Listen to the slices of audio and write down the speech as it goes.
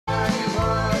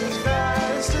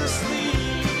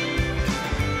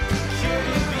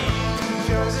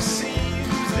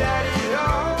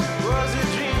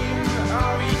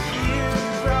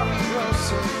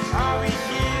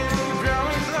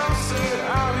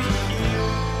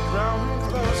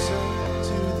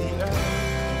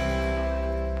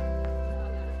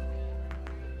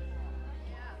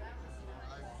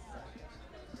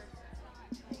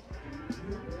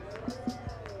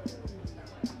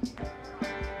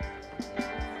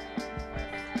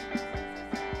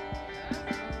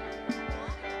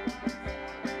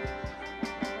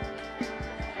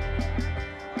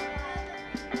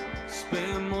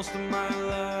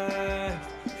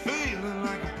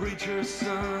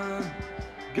done.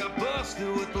 Got busted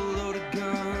with a loaded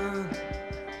gun.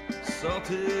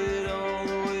 Salted all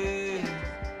the way.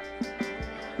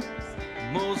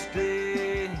 Most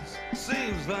days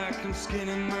seems like I'm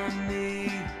skinning my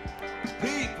knee.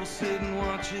 People sit and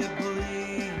watch it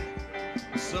bleed.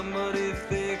 Somebody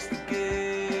fix the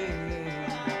game,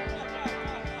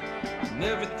 and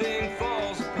everything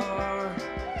falls apart.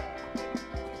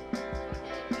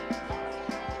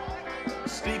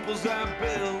 Steeples I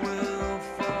build will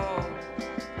fall.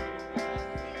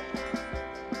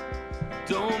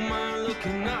 Don't mind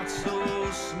looking not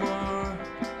so smart.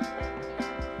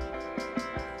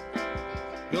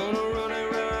 Gonna run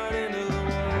it right into the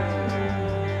wall.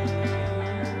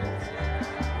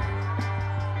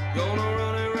 Gonna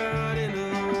run it right into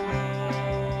the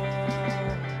wall.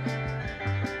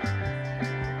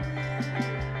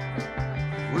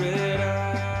 Red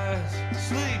eyes,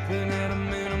 sleeping at a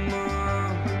minimum.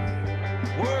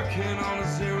 Working on a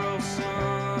zero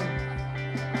sum.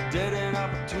 Dead end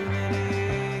opportunity.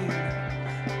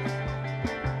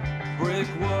 Brick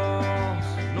walls,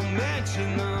 no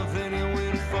mention of any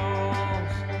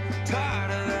windfalls.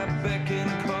 Tired of that beck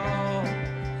and call.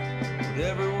 What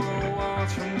everyone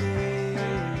wants from me.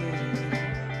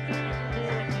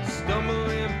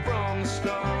 Stumbling from the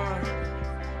start.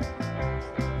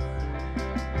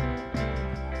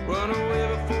 Run away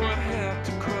before I have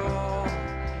to crawl.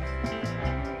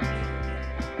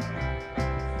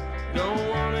 Don't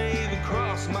wanna even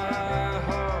cross my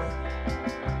heart.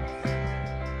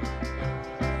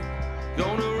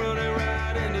 Gonna run it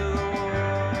right into the wall.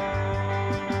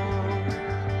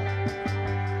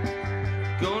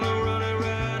 Gonna run it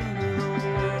right into the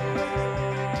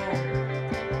wall.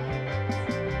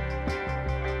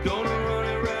 Gonna run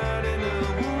it right into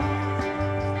the wall.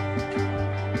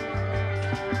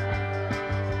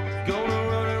 Gonna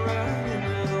run it right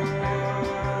into the wall.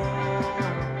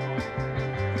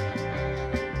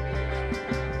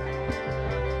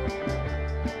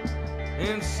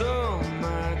 And some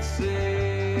might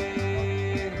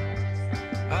say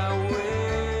I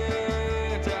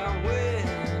went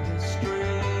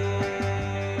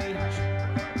astray,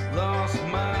 lost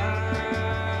my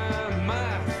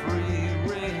free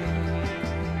rein,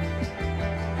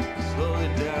 slowly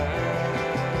died.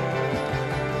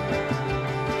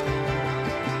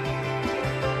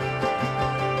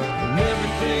 And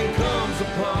everything comes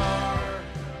apart.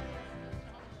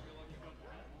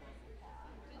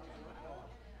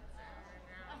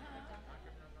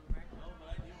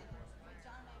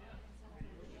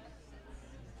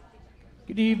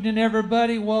 Good evening,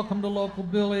 everybody. Welcome to Local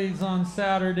Billy's on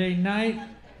Saturday night.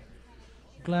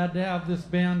 Glad to have this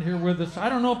band here with us. I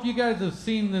don't know if you guys have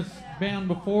seen this band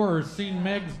before or seen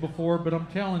Megs before, but I'm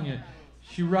telling you,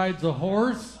 she rides a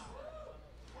horse,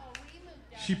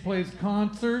 she plays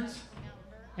concerts,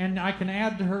 and I can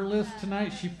add to her list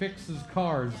tonight, she fixes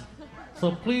cars.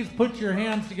 So please put your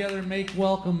hands together and make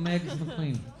welcome Megs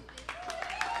McLean.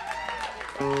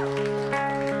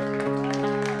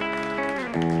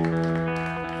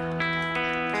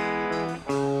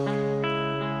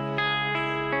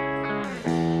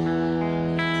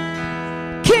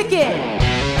 Kick it!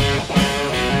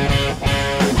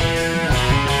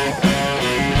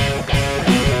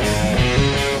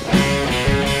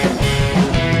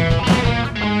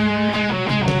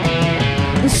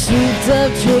 Souped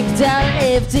up, tricked out,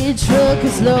 empty truck.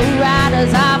 Slow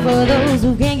riders are for those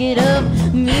who can't get up.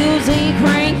 Music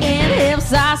cranking,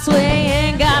 hips are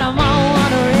swaying. Got 'em all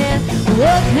wondering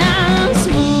what kind of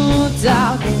smooth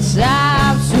talking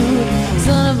sharp shooting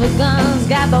son of a gun's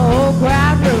got the whole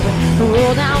crowd moving.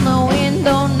 Roll down the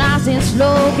window, nice and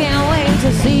slow. Can't wait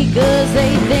to see, 'cause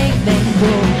they think they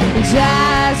know.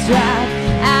 Just right,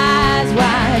 eyes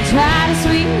wide, try to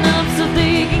sweeten up so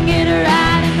they can get it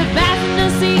right. In the passenger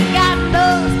seat, got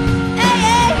those, hey,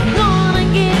 hey, gonna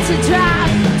get to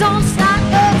drive. Don't stop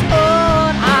those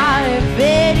old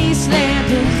R-F-80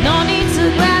 slanters. No need to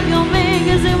grab your man,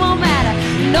 'cause it won't matter.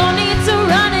 No need to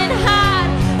run and hide,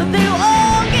 but they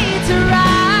won't get to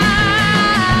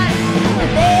ride.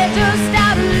 They're just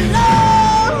out of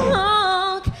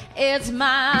luck. It's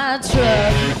my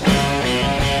truck.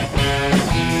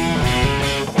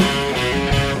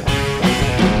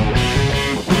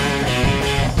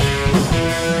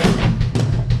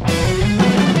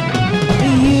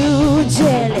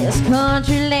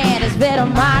 Country ladies, better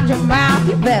mind your mouth,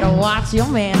 you better watch your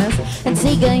manners. And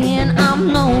take a hint,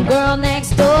 I'm no girl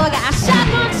next door. Got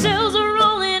shotgun shells are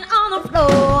rolling on the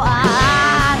floor. I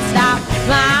stop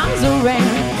my arms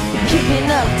around, kicking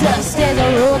up dust as I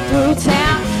roll through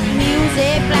town.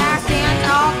 Music blasting,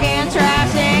 talking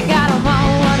trash, and got 'em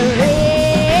all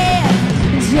wondering.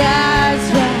 Just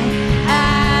right,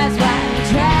 eyes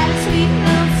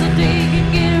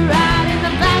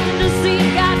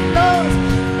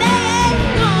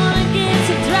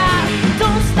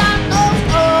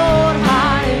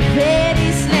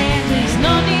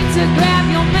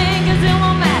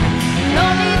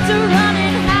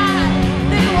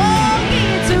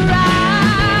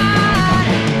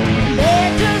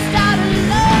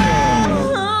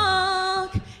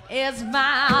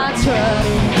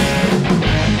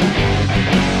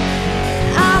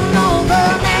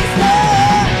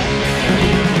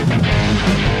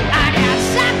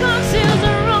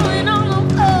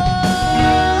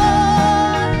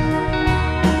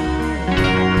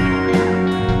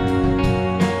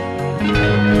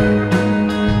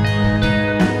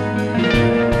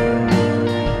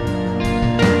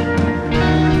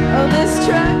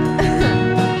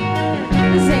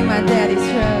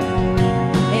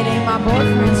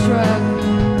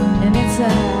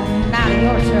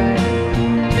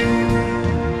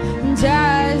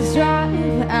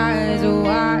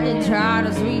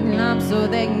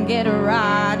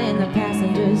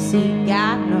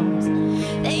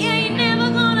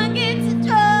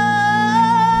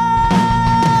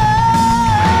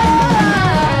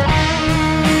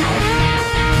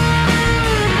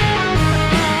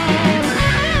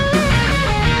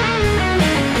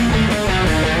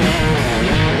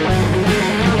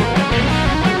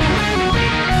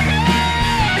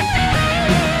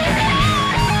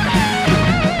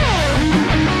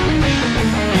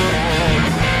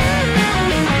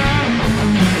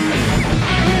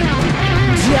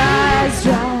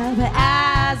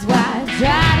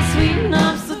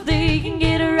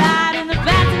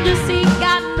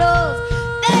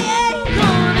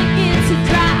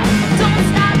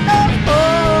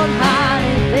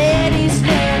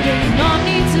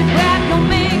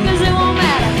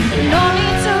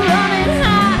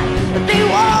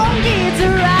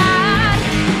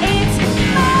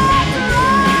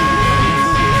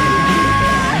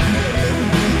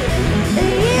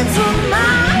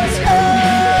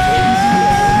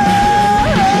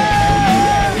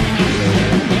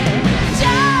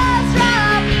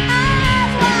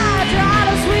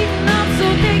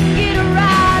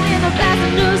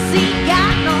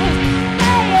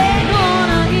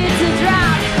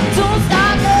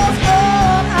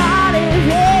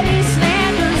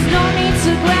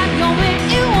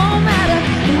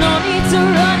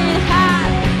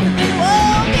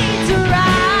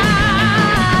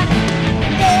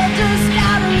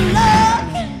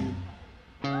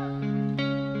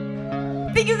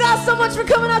for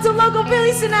coming out to Local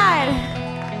Billy's tonight.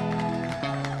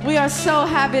 We are so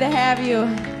happy to have you.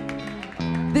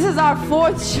 This is our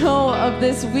 4th show of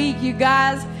this week, you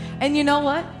guys. And you know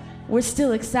what? We're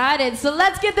still excited, so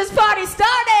let's get this party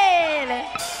started.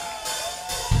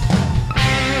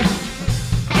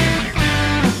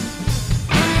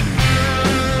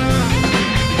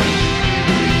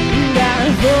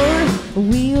 Got 4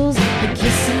 wheels,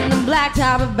 kissing the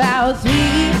blacktop about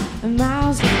 3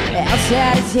 miles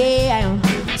outside of town.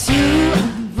 2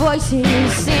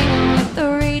 voices singing with the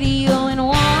radio and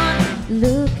 1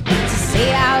 look to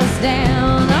say I was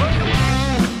down.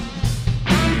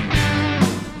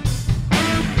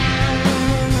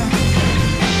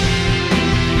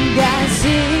 Got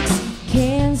 6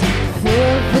 cans full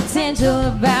of potential,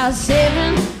 about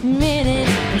 7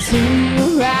 minutes until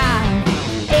you arrive.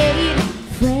 8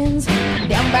 friends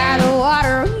down by the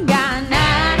water, got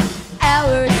 9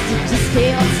 hours to just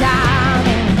kill time.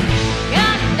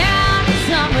 Got down to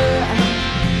summer,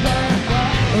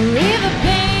 river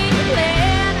paint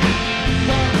plan.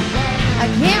 I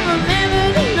can't remember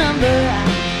the number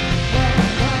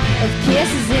of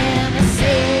kisses in the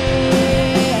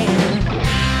sand.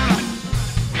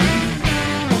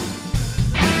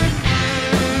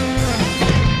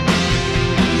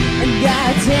 I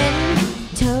got 10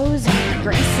 toes,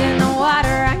 grace in the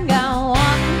water. I got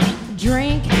 1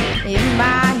 drink in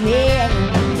my head.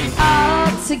 All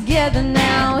together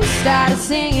now, we started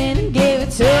singing and gave a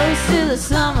toast to the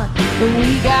summer that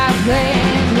we got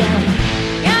planned.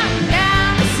 Got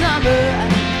down to summer,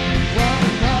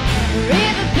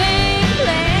 river paint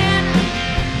plan.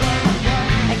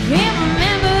 I can't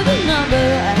remember the number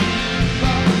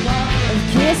of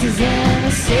kisses in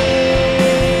the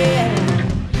sand.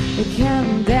 We're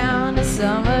counting down to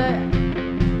summer.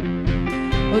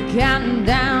 We're counting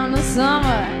down to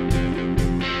summer.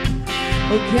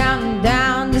 We're counting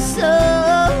down to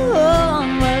summer.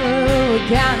 We're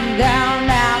counting down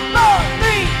now. 4,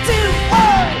 3, 2,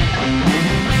 1.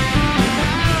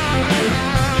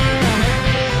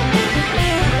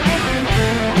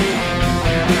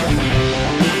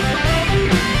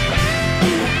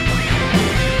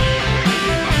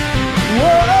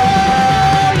 Whoa,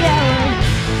 yeah,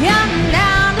 we're counting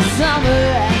down to summer.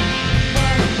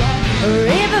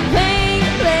 River paint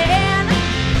plan.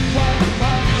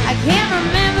 I can't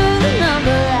remember the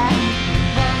number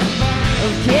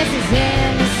of kisses in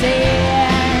the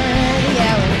sand.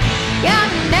 Yeah, we're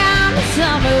counting down to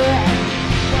summer.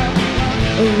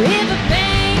 River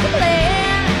paint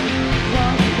plan.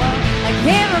 I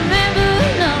can't remember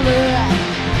the number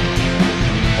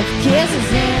of kisses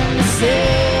in the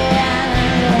sand.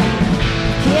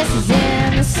 Kisses in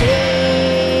the sand.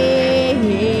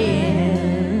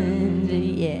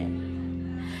 Yeah.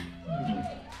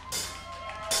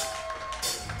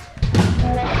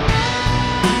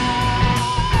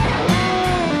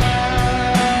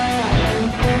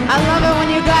 I love it when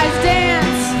you guys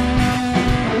dance.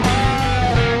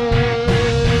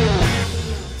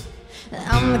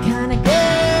 I'm the kind of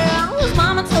girl whose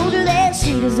mama told her that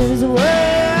she deserves the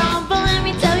world. But let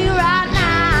me tell you right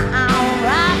now,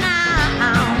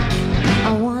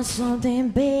 I want something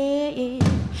big.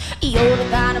 You're the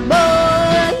kind of boy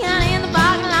in the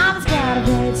parking lot that's got a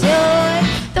pretty toy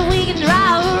that we can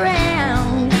drive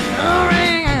around.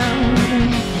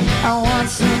 I want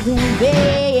something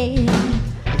big.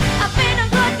 I've been a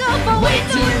good girl for way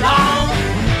too long.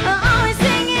 I'm always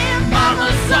singing mama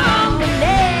song, but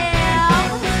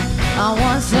now I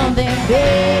want something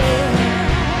big.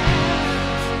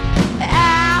 I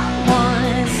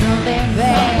want something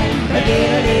big. I get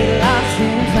a little lost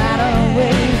and find a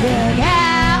way back.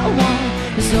 I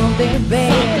want something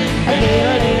big. I get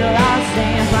a little lost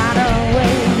and find a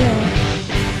way back.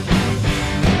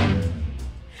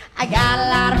 I got a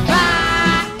lot of fight.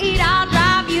 I'll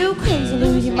drive you crazy,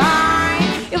 lose your mind.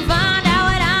 You'll find out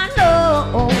what I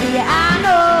know. Yeah, I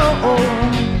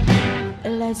know.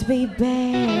 Let's be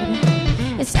bad.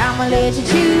 It's time to let you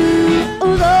choose.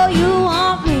 Although you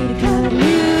want me to cut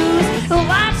loose,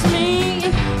 watch me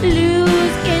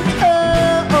lose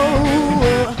control.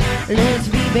 Let's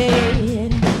be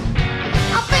bad.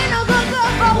 I've been a good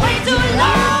girl for way too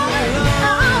long.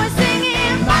 I'm always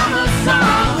singing mama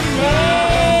song.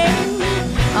 Yeah,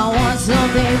 I want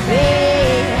something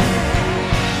big.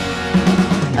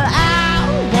 I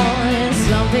want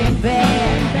something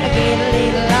bad. I get a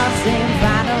little lost and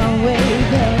find a way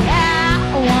back.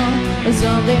 I want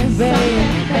something bad.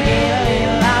 I get a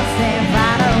little lost and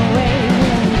find a way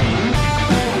back.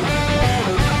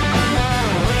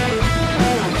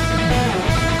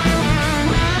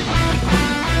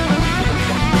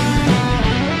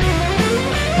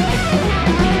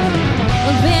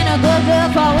 I've been a good girl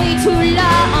way too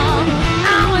long.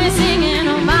 I was singing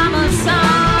a mama's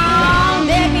song.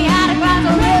 Take me out across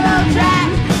the railroad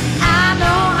tracks. I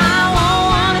know I won't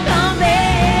wanna come back.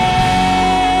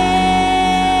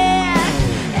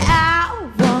 I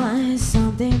want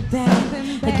something back.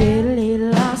 I get a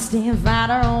little lost and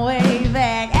find our way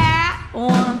back. I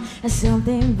want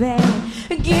something back.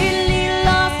 Get a little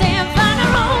lost and find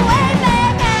our own way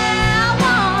back. I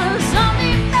want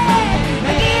something back.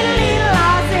 Get a little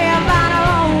lost and find our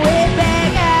own way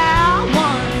back. I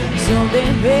want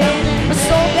something bad,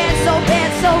 so bad, so bad,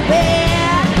 so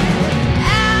bad.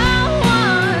 I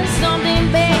want something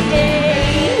bad.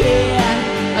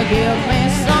 Give me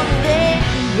something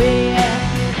bad.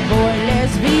 Boy,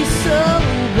 let's be so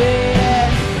bad.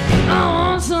 I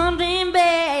want something bad.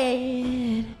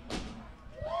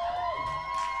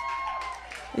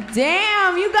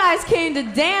 Damn, you guys came to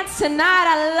dance tonight.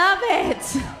 I love it.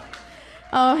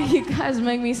 Oh, you guys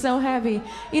make me so happy.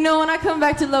 You know, when I come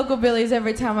back to Local Billy's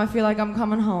every time, I feel like I'm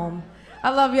coming home.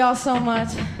 I love y'all so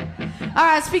much. All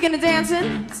right, speaking of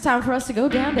dancing, it's time for us to go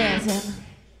down dancing.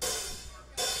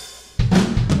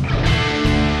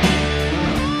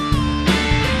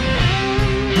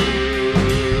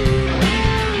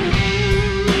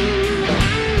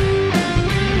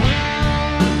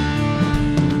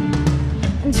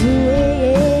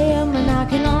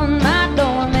 Knocking on my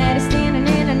door, Maddie standing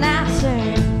in a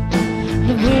nightstand.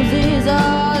 The bruises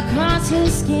all across her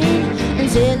skin, and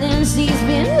telling she's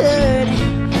been hurt.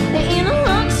 In a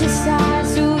lunch she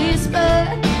starts to whisper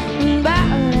about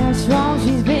how strong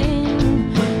she's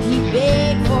been. He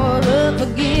begged for her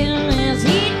forgiveness,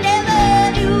 he'd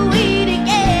never do it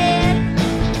again.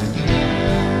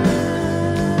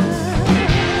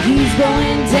 He's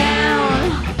going down,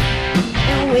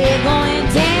 and we're going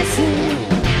dancing.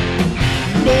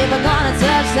 Never gonna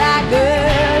touch that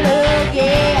girl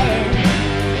again.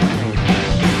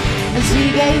 And she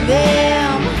gave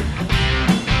them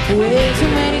way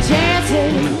too many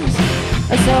chances.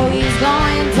 So he's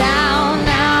going down,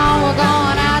 now we're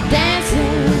going out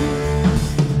dancing.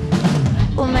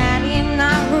 Well, Maddie and I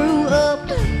grew up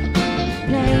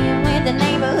playing with the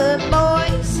neighborhood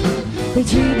boys. They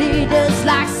treated us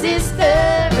like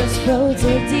sisters,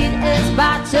 protected us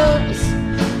by choice.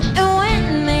 And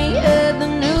when they heard the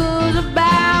news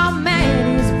about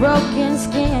Maddie's broken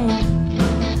skin,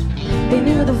 they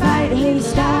knew the fight he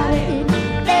started,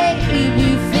 they'd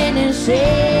be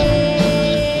finishing.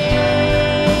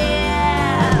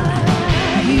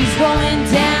 He's going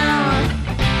down,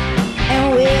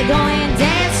 and we're going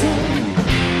dancing.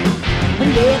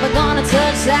 We're never gonna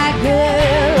touch that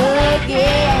girl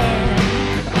again.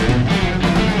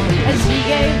 And she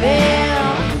gave him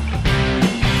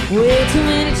way too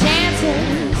many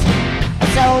chances.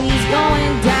 So he's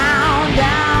going down,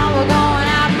 down, we're going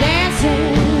out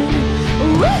dancing.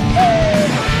 Woo-hoo!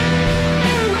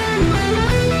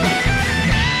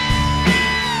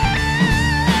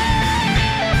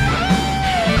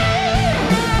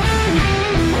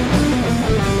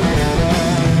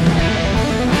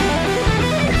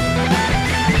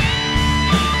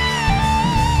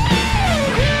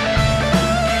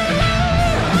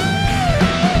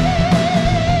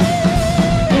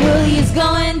 Well, he's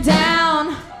going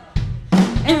down,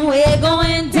 and we're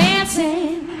going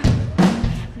dancing.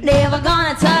 Never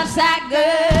gonna touch that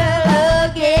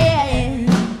girl again.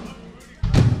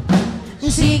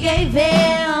 She gave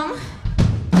him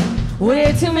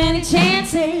way too many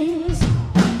chances.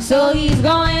 So he's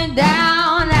going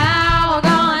down, now we're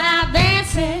going out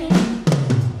dancing.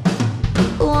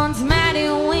 Once Maddie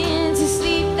went to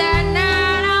sleep that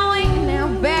night, I went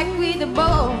out back with the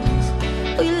boys.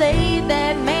 We laid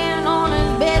that man on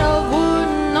his bed of wood,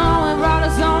 and oh, it brought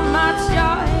us so much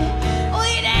joy.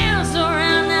 We danced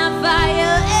around that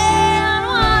fire and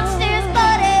watched his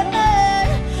body burn.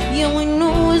 Yeah, we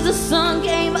knew as the sun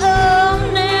came up,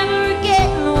 never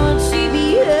again would she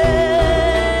be heard.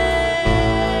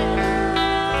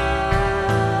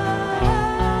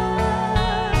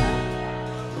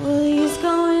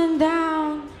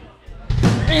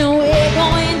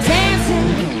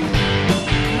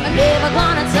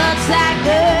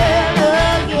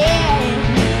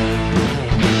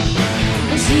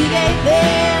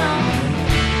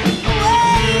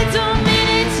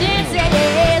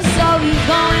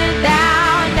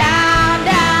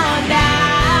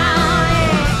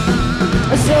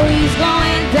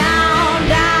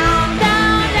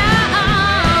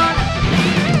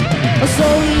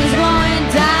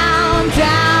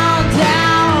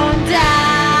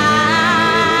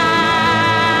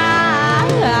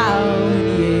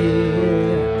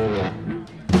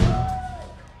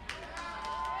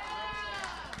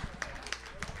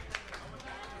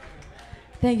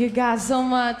 Thank you guys so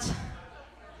much.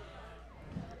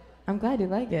 I'm glad you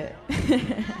like it.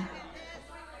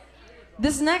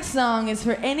 This next song is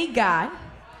for any guy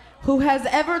who has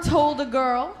ever told a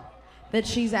girl that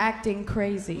she's acting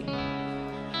crazy.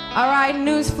 All right,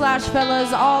 newsflash,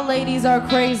 fellas, all ladies are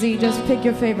crazy. Just pick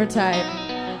your favorite type.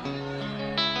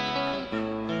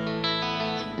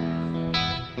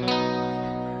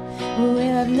 Well,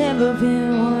 I've never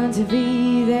been one to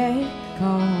be that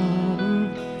calm,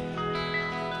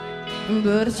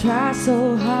 but I try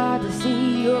so hard to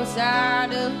see your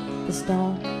side of the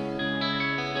storm.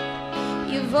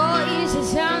 Your voice, it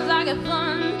sounds like a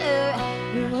thunder.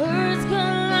 Your words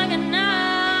come like a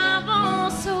knife. Oh,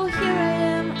 so here I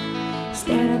am,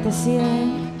 staring at the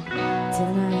ceiling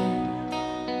tonight.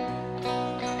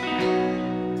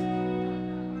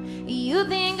 You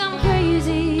think I'm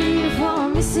crazy for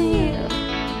missing you.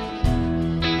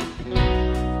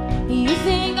 You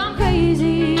think I'm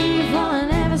crazy for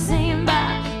never saying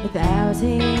bye without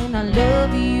saying I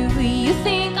love you. You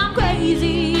think I'm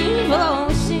crazy for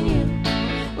wishing you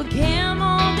would care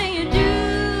more than you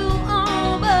do.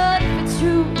 Oh, but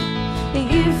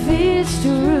if it's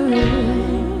true,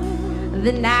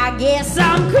 then I guess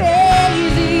I'm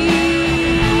crazy.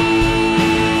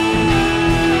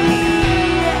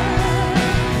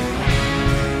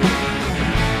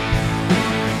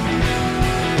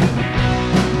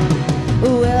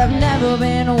 Well, I've never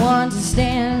been one to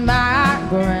stand my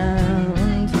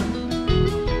ground,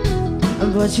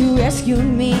 but you rescued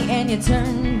me and you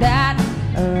turned that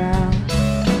around.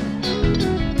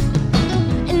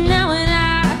 And now when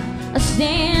I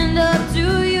stand up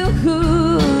to you,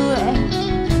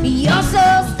 you're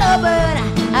so stubborn,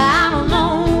 I don't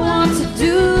know what to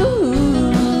do.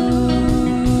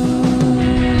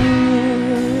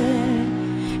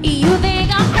 You think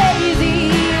I'm crazy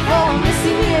for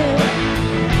missing you.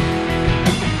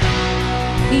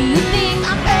 You think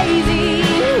I'm crazy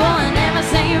for never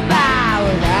saying bye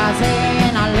without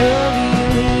saying I love you.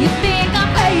 You think I'm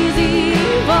crazy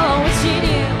for wishing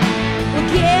you would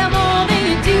care more than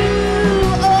you do.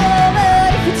 Oh, but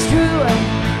if it's true,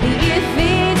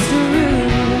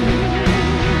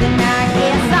 then I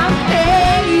guess I'm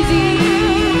crazy.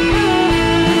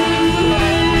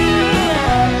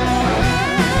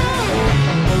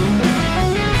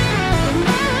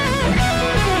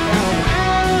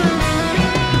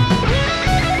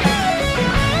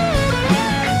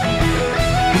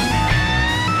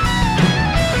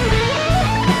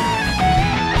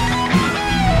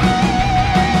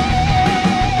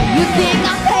 You think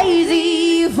I'm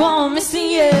crazy for missing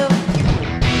you.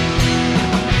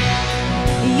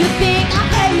 You think I'm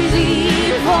crazy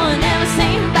for never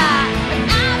saying bye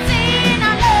without saying I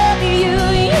love you.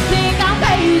 You think I'm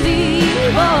crazy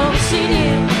for wishing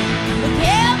you would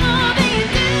care more than you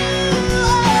do.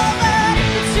 Oh, but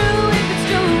if it's true,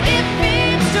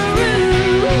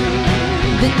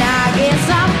 then I guess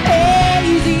I'm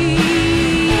crazy.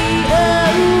 Oh,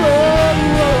 oh,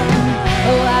 oh,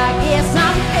 oh, I guess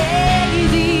I'm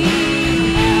crazy.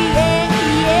 Yeah,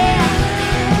 yeah.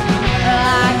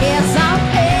 I guess I'm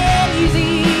crazy.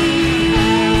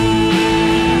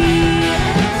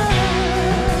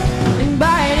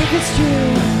 But if it's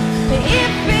true,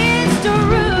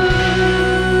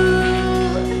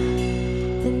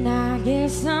 then I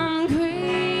guess I'm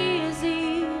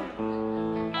crazy.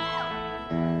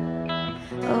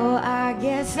 Oh, I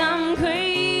guess I'm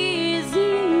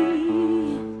crazy.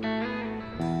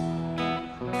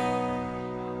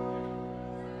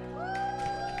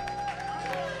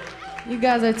 You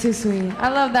guys are too sweet. I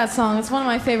love that song. It's one of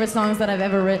my favorite songs that I've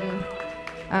ever written.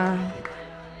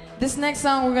 This next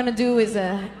song we're gonna do is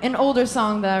an older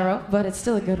song that I wrote, but it's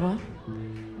still a good one.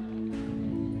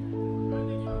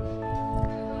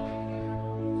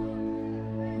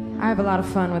 I have a lot of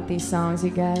fun with these songs,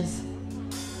 you guys.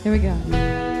 Here we go.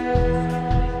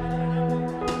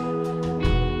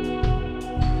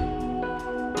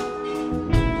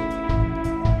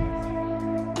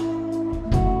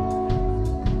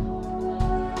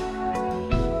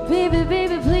 Baby,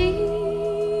 baby,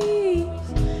 please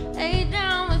lay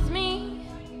down with me.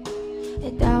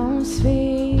 Don't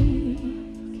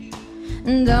speak,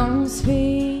 don't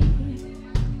speak.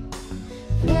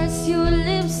 Press your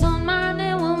lips on mine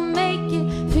and we'll make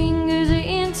it. Fingers are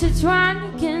intertwined,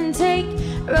 you can take.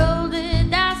 Roll the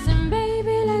dice and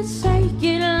baby, let's shake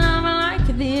it. Love like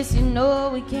this, you know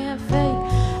we can't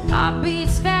fake. Heart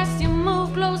beats fast, you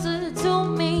move closer to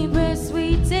me. Breath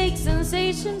sweet, take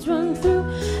sensations, run through.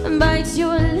 Bite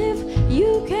your lip,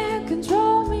 you can't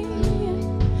control me.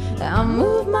 I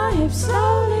move my hips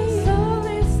slowly,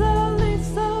 slowly, slowly,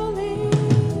 slowly.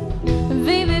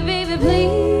 Baby, baby,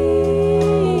 please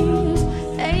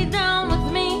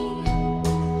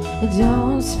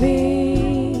Don't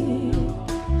speak,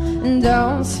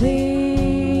 don't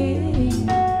speak.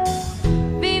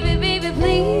 Baby, baby,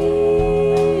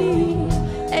 please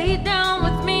lay down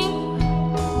with me.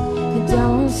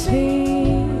 Don't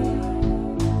speak,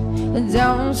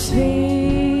 don't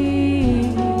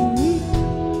speak.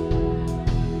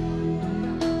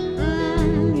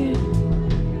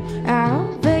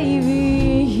 Oh,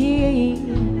 baby,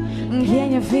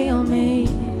 can you feel me?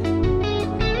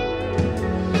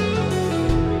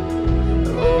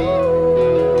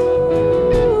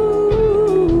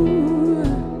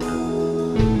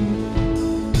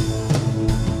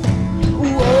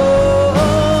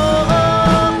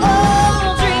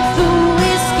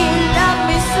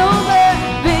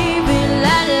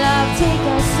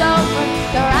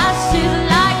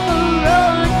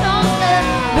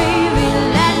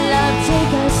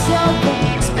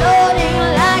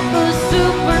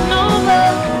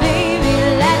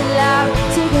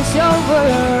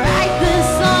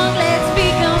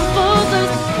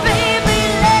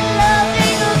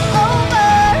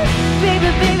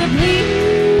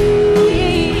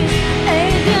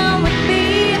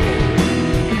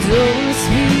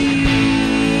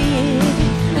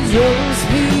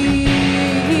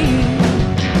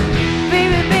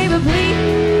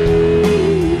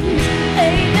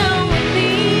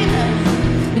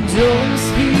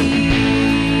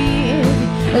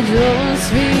 Don't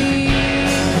speak,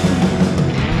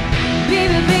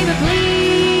 baby, baby,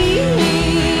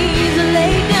 please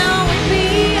lay down with me.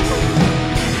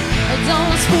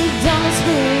 Don't speak, don't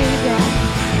speak.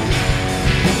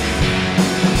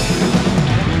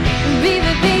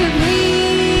 Baby, baby,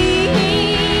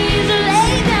 please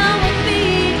lay down with me.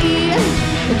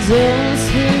 Don't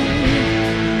speak,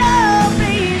 no,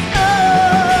 please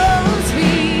don't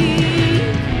speak.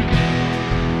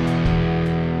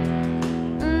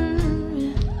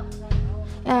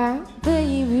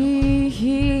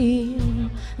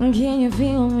 Baby, can you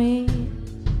feel me?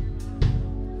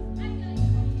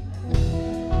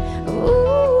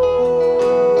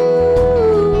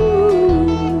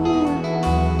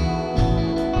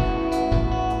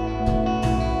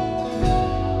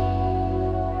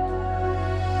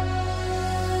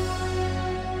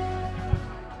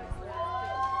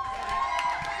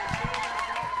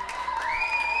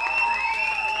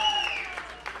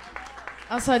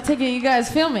 Also, I take it you guys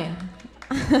feel me.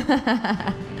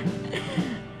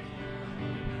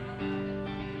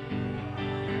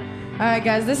 Alright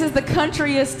guys, this is the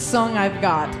countryest song I've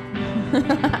got.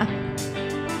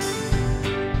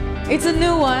 It's a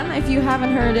new one. If you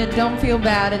haven't heard it, don't feel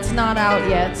bad. It's not out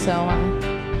yet, so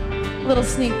a little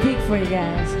sneak peek for you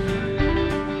guys.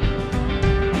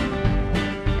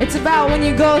 It's about when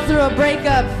you go through a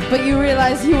breakup, but you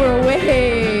realize you were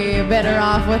way better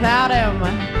off without him.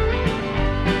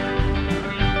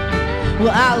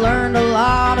 Well, I learned a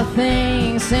lot of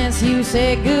things since you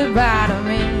said goodbye to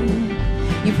me.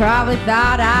 You probably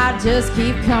thought I'd just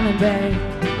keep coming back.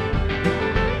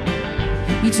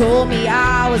 You told me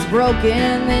I was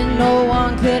broken, that no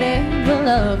one could ever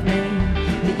love me,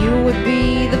 that you would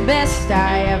be the best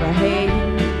I ever had.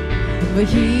 But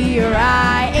here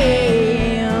I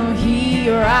am,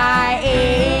 here I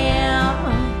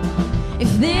am.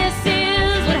 If this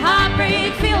is what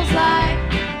heartbreak feels like,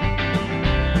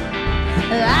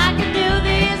 I can do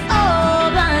this all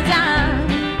the time.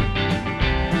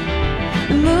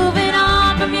 Moving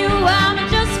on from you, I'm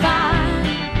just fine.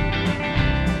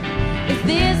 If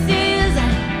this is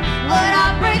what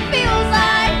heartbreak feels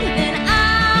like, then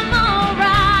I'm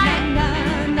alright.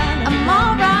 I'm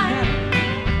alright.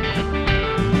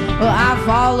 Well, I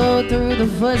followed through the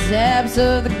footsteps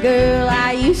of the girl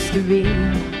I used to be,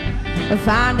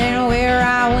 finding where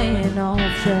I went off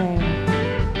track.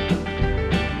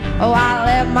 Oh, I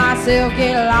let myself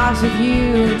get lost with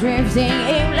you, drifting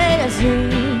aimlessly.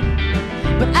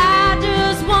 But I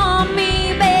just want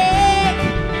me back.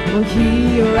 Well,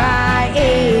 here I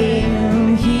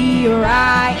am, here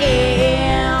I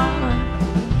am.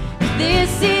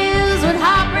 This is what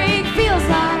heartbreak feels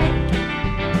like.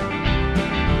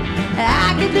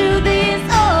 I can do this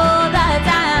all the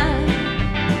time.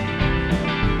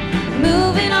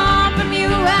 Moving on from you,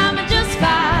 I'm just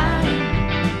fine.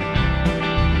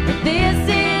 But this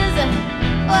is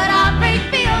what heartbreak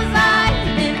feels like,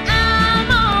 and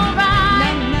I'm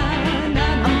alright.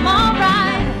 I'm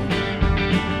alright.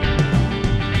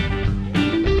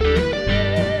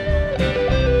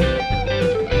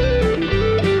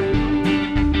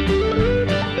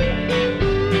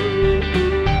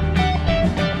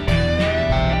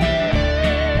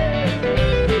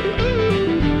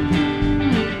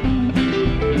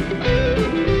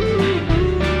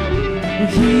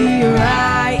 Here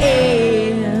I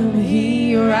am,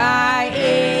 here I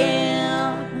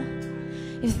am.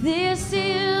 If this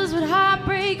is what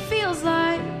heartbreak feels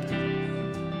like,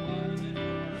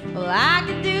 well, I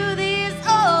could do this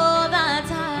all the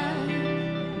time.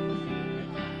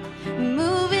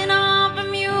 Moving on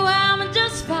from you, I'm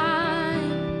just fine.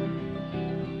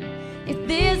 If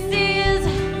this is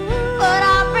what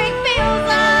heartbreak feels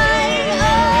like,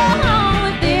 oh,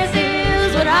 if this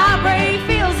is what heartbreak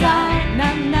feels like,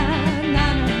 na na na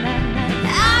na na na,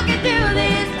 I could do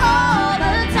this all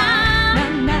the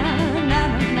time. Na na na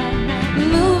na na,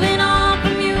 moving on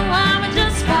from you, I'm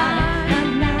just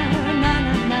fine. Na na na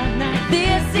na na na,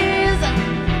 this is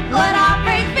what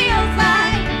heartbreak feels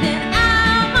like, then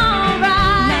I'm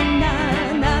alright. Na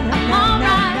na na na, I'm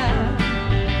alright.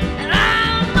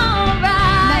 I'm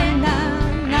alright. Na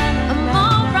na na, I'm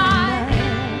alright.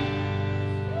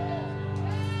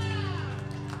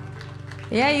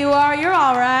 Yeah, you are. You're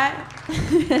alright.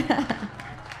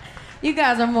 You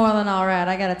guys are more than alright,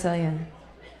 I gotta tell you.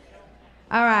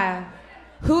 Alright.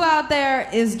 Who out there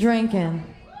is drinking?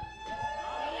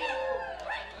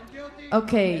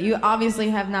 Okay, you obviously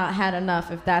have not had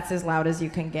enough if that's as loud as you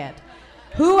can get.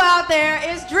 Who out there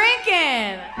is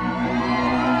drinking?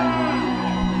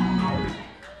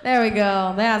 There we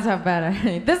go. That's how better.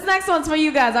 This next one's for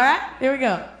you guys, alright? Here we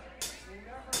go.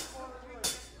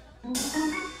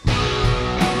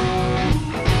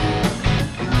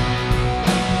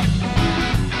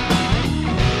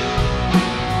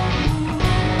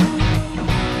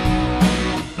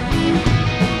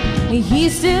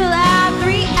 He's still out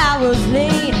 3 hours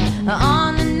late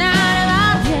on the night of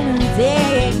our dinner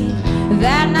date.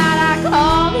 That night I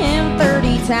called him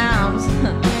 30 times.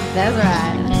 That's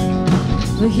right.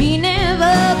 But he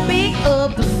never picked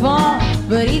up the phone.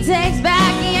 But he takes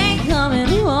back he ain't coming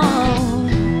home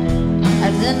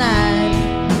tonight.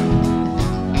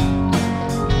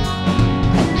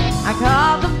 I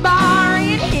called the bar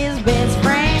and his best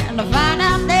friend to find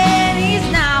out that he's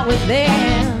not with them.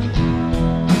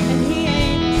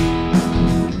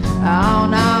 Oh,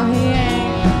 no, he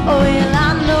ain't. Well,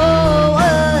 I know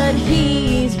what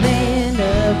he's been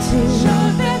up to.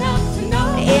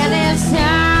 And it's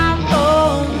time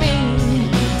for me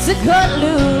to cut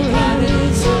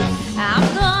loose. I'm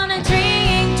gonna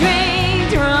drink,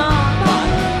 drunk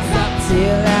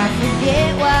till I forget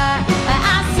why I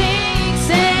sing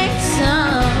songs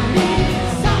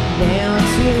down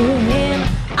to him.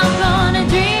 I'm gonna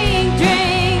drink,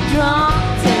 drunk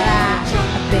till I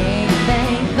think.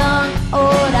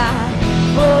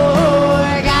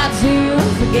 Forgot to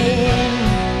forget.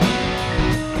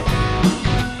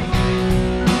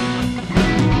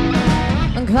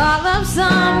 Call up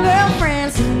some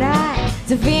girlfriends tonight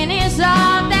to finish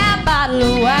off that bottle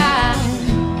of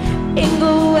wine and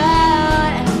go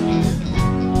out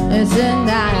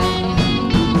tonight.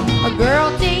 A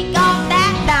girl, take off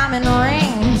that diamond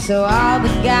ring so all the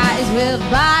guys will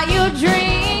buy you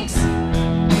drinks.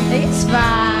 It's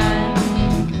fine.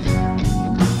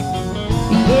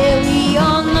 Yeah, we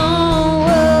all know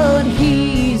what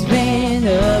he's been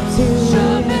up to.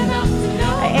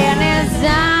 And it's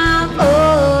time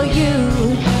for you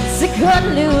to cut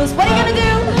loose. What are you gonna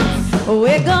do?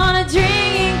 We're gonna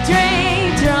drink,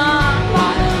 drunk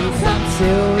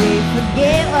till we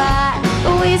forget what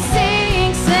we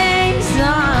sing songs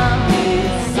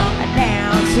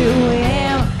down to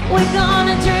him. We're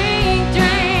gonna drink,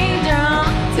 drunk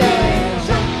till we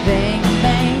think,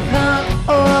 thunk,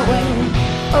 oh, wait.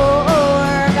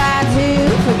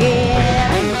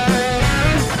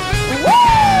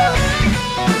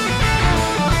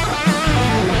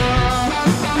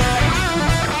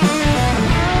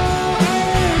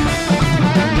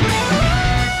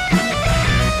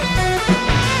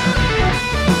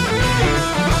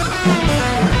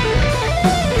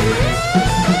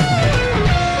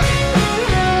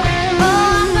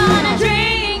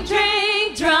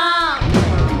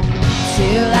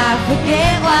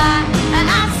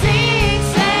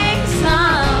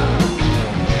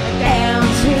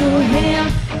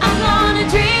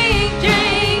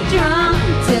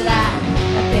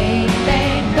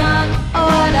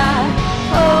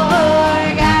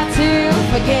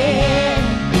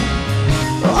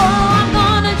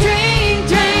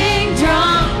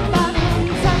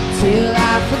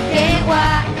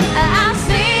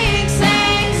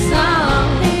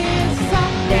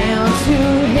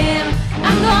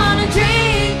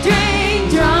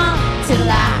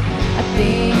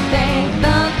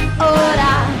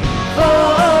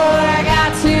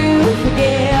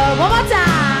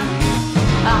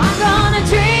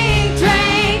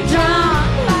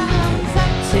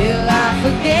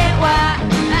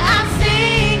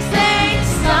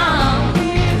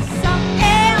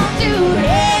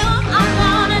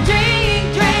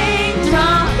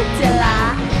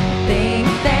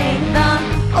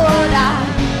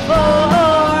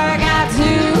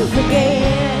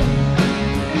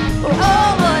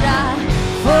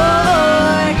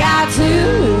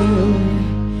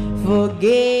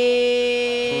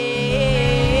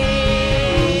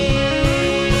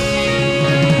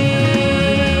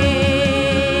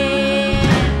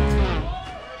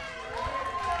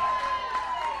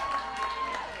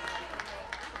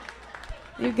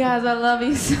 You guys, I love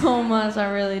you so much. I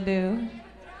really do.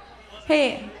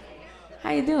 Hey, how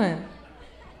you doing?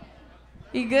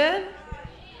 You good?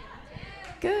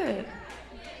 Good.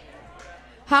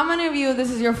 How many of you,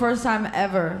 this is your first time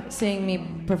ever seeing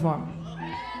me perform?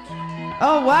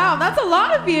 Oh, wow, that's a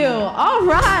lot of you. All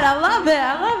right, I love it,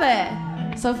 I love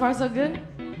it. So far, so good?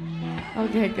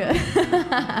 Okay, good.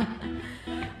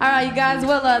 All right, you guys,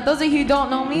 well, those of you who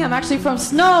don't know me, I'm actually from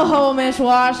Snohomish,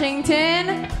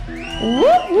 Washington. Woo,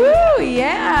 woo,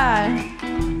 yeah.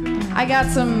 I got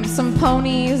some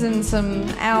ponies and some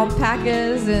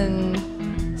alpacas and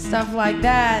stuff like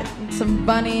that, and some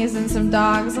bunnies and some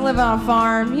dogs. I live on a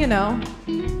farm, you know.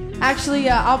 Actually,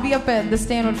 I'll be up at the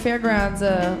Stanwood Fairgrounds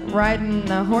riding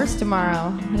a horse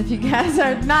tomorrow, if you guys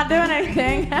are not doing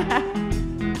anything.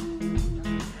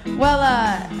 Well,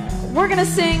 we're gonna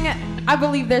sing. I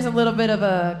believe there's a little bit of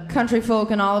a country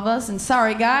folk in all of us, and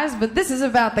sorry guys, but this is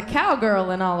about the cowgirl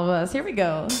in all of us. Here we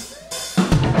go.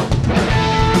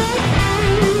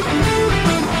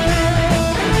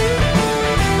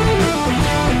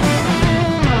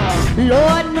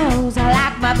 Lord knows I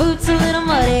like my boots a little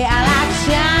muddy. I like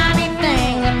shiny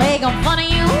things that make them fun of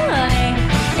you, honey.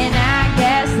 And I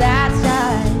guess that's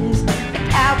just the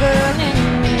cowgirl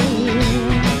in me.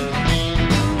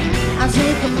 I'm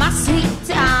taking my sweet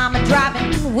time and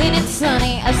driving when it's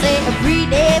sunny. I say every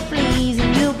day please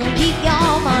and you can keep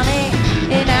your money.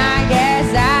 And I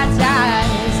guess that's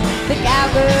just the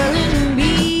cowgirl in me.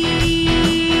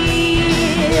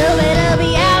 It'll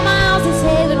be out miles to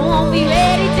save and won't be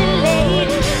ready till late.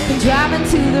 And driving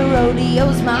to the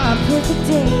rodeo's my perfect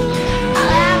day. I'm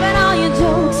laughing all your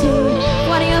jokes here.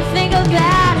 What do you think of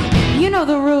that? You know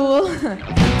the rule.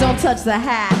 Don't touch the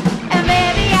hat. And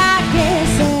baby I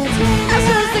guess that's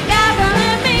just the cowgirl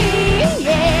in me.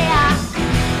 Yeah.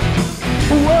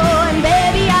 Whoa, and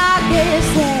baby I guess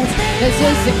that's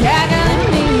just the cowgirl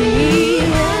in me.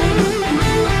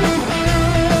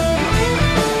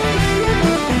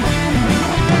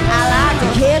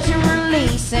 Catch and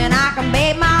release, and I can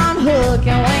bait my own hook.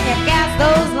 And when you cast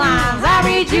those lines, I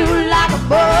read you like a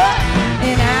book.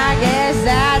 And I guess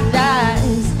that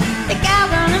does the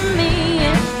cowgirl in me.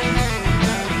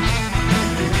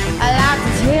 I like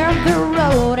to tear up the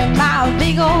road in my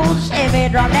big old Chevy,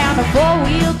 drop down to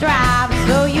four-wheel drive,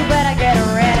 so you better get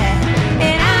ready.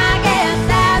 And I guess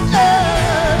that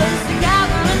does the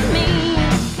cowgirl in me.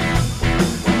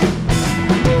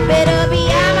 Better be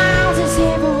out miles and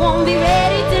safe, it won't be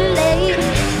ready.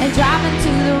 Driving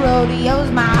to the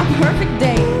rodeo's my perfect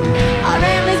day. Our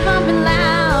family's bumping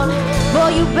loud. Boy,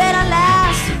 you better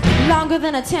last longer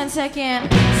than a 10-second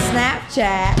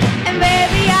Snapchat. And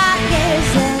baby, I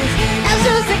guess that's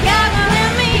just the cowgirl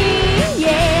in me.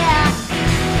 Yeah.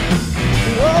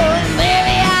 Whoa, and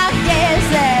baby, I guess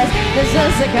that's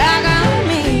just the cowgirl in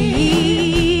me.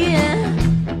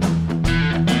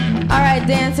 Alright,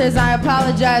 dancers, I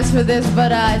apologize for this,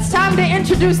 but it's time to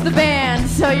introduce the band,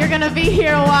 so you're gonna be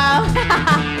here a while.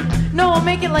 No, we'll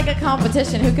make it like a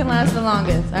competition. Who can last the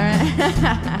longest, alright?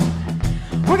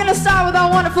 We're gonna start with our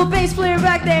wonderful bass player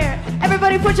back there.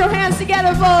 Everybody put your hands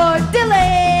together for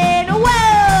Dylan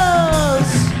Wells!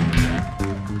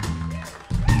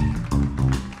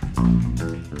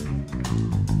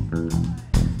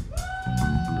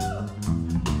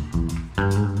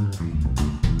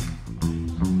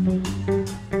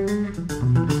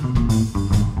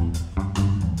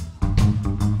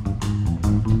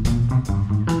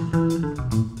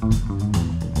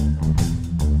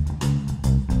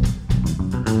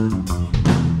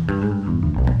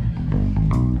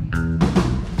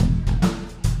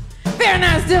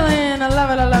 Dylan, I love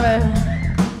it, I love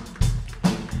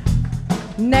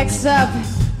it. Next up,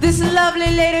 this lovely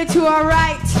lady to our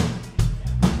right.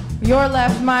 Your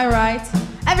left, my right.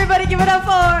 Everybody give it up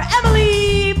for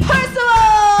Emily Percival!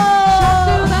 Shot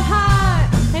through the heart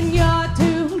and you're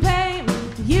to blame.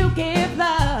 You give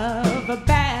love a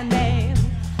bad name.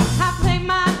 I play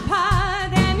my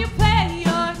part and you play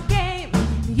your game.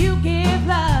 You give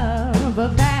love a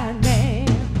bad name.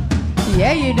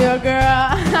 Yeah, you do,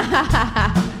 girl.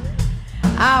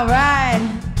 All right.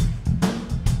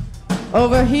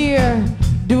 Over here,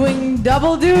 doing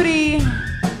double duty,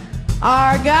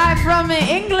 our guy from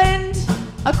England,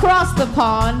 across the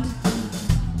pond,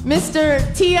 Mr.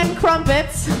 Tea and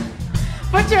Crumpets.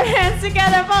 Put your hands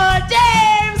together for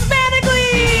James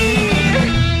Manigly!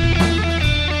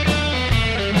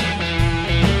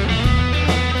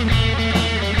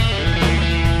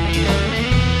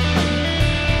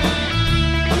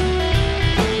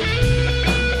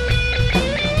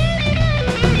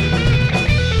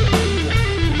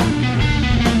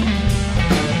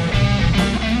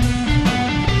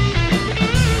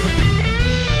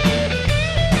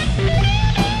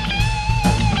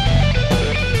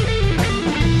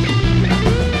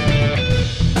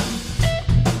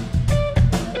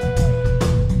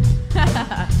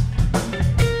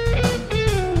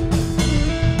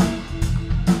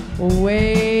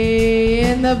 way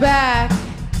in the back,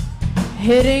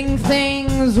 hitting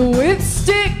things with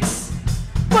sticks.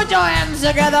 Put your hands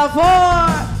together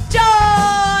for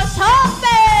Josh Hoffman!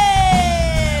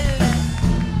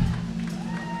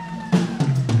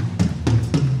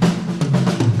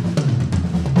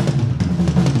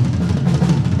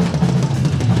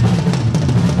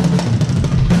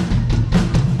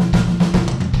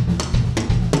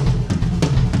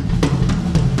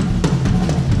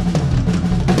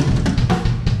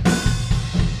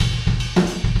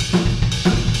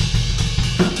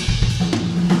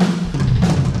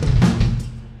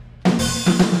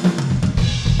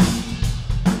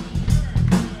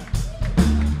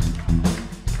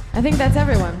 I think that's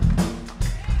everyone.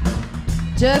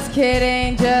 Just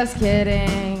kidding, just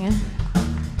kidding.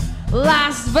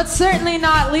 Last but certainly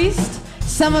not least,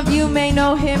 some of you may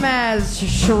know him as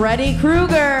Shreddy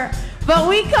Krueger, but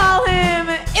we call him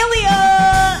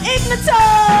Ilya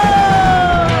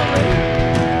Ignatov!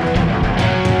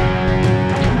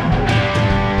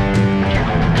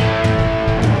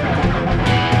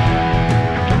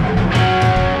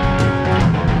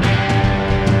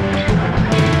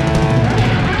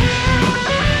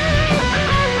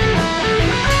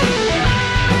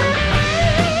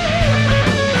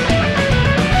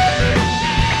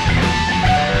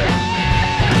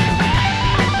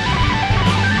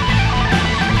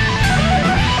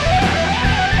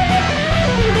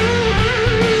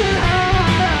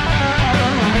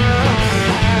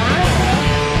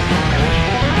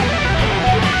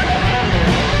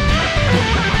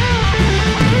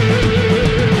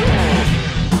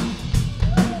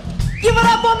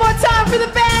 One more time for the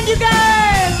band, you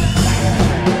guys!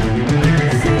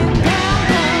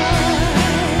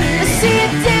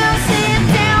 Sit down,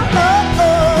 oh,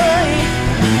 oh.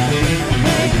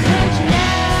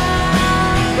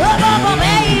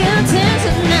 Pay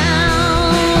attention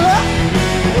now.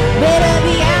 Better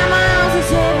be at my house at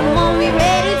 7, won't be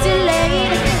ready too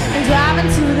late. And driving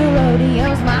to the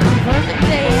rodeo's my perfect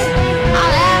day.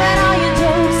 I'll laugh at all your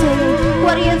jokes, say,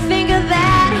 what do you think of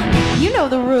that? You know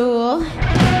the rule.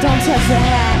 Don't touch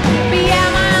that. Be at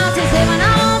my house at 7,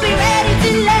 I won't be ready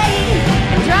too late.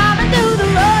 And driving through the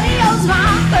rodeo's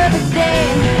my perfect day.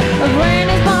 The rain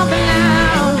is bumping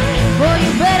loud. Boy,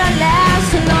 you better last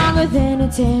longer than a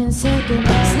 10-second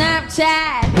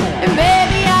Snapchat. And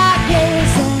baby, I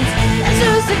guess that's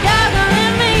just a governor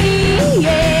in me,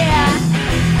 yeah.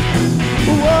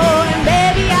 Whoa, and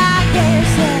baby, I guess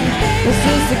that's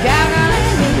just a governor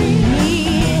in me.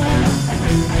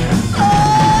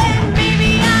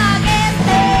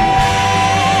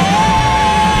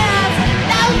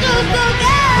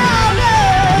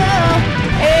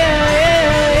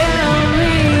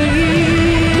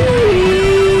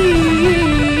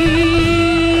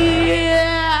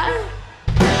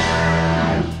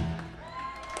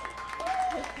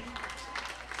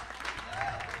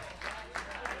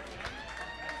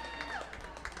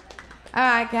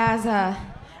 Alright guys,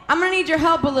 I'm gonna need your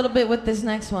help a little bit with this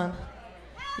next one.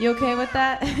 You okay with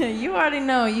that? You already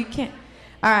know, you can't.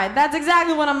 Alright, that's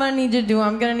exactly what I'm gonna need you to do.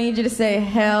 I'm gonna need you to say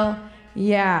hell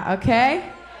yeah, okay?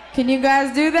 Can you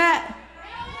guys do that?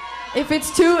 If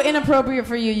it's too inappropriate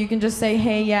for you, you can just say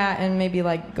hey yeah and maybe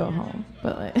like go home.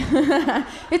 But like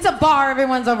it's a bar,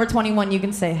 everyone's over 21, you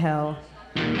can say hell.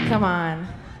 Come on.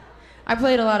 I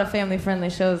played a lot of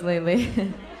family-friendly shows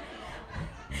lately.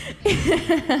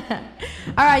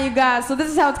 Alright, you guys, so this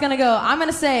is how it's gonna go. I'm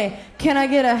gonna say, can I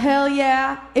get a hell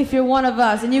yeah if you're one of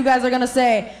us? And you guys are gonna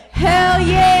say, hell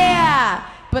yeah!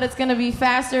 But it's gonna be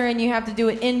faster and you have to do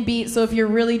it in beat, so if you're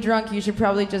really drunk, you should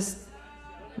probably just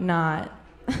not.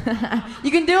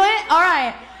 You can do it?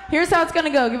 Alright, here's how it's gonna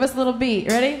go. Give us a little beat.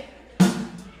 Ready?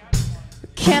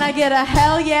 Can I get a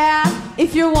hell yeah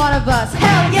if you're one of us?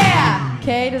 Hell yeah!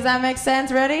 Okay, does that make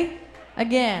sense? Ready?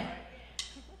 Again.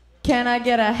 Can I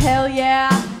get a hell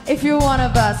yeah if you're one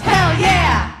of us? Hell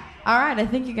yeah! Alright, I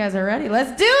think you guys are ready.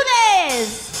 Let's do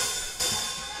this!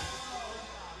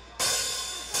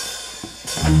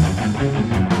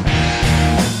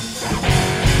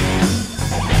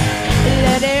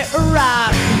 Let it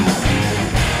rock.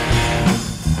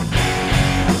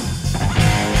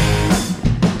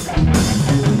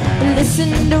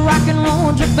 Listen to rock and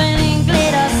roll, dripping in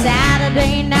glitter.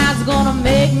 Saturday night's gonna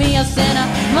make me a sinner.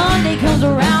 Monday comes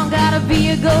around, gotta be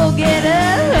a go-getter.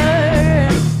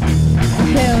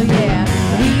 Hell yeah,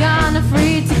 beyond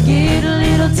afraid to get a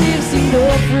little tipsy. No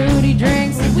fruity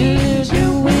drinks,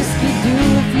 do whiskey, do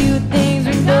a few things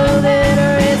we know that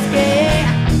are risky.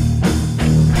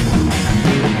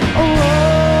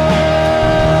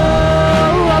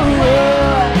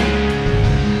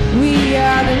 We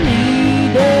are the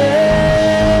leaders.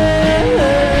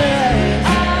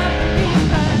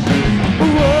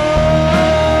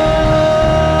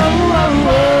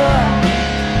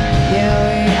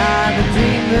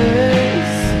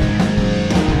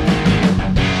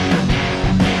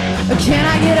 Can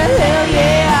I get a hell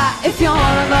yeah if you're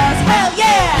one of us? Hell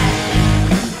yeah!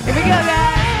 Here we go,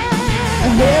 guys.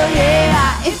 Hell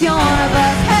yeah if you're one of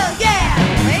us. Hell yeah!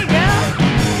 There you go.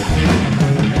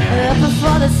 Up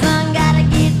before the sun, gotta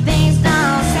get things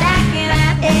done. Stacking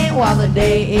that hay while the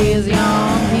day is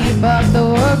young. Keep up the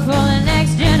work for the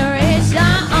next generation.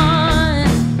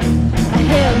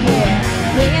 Hell yeah,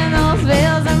 paying those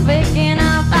bills and picking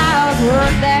up files.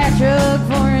 Work that truck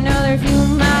for another few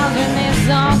miles. When this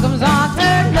song comes on,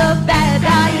 turn up that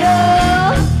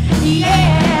dial.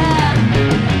 Yeah.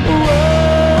 Whoa,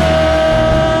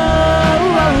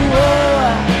 whoa,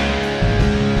 whoa.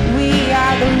 We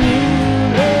are the rulers.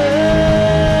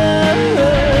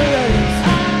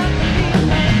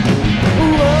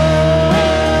 Whoa,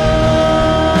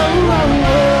 whoa,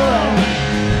 whoa.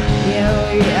 Yeah,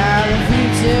 we are the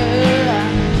future.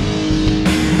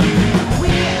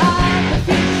 We are the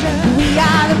future. We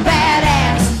are the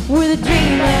badass. We're the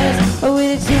dreamers.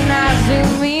 We're the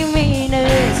tonight we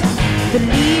meaners. The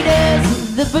leaders,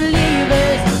 the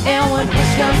believers. And when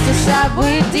push comes to shop,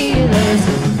 we're dealers.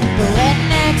 The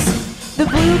rednecks, the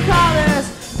blue collars,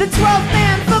 the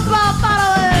 12-man football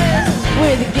followers.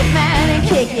 We're the get mad and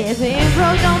kick it. The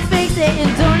intro, don't fix it,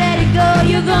 and don't let it go.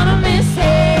 You're gonna miss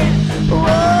it. Whoa,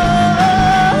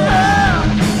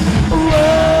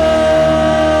 whoa,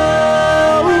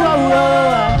 whoa, whoa,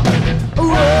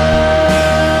 whoa.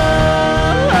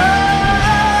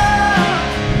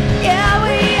 Yeah,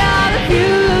 we are the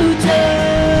future.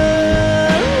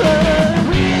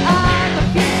 We are the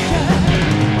future.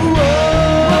 Whoa,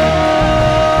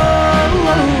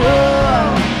 whoa,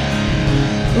 whoa.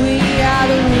 We are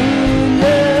the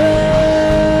rulers.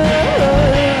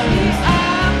 I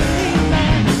believe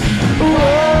it.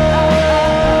 Whoa,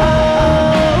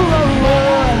 whoa.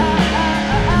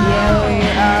 Yeah, we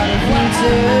are the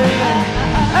future.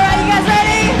 All right, you guys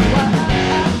ready?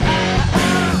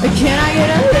 Can I get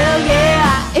a hell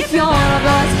yeah if you're one of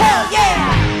us? Hell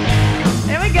yeah!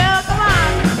 There we go, come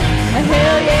on. A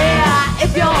hell yeah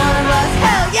if you're one of us.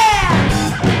 Hell yeah!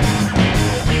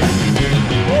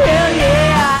 Hell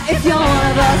yeah if you're one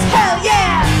of us. Hell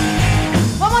yeah!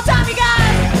 One more time, you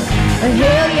guys. A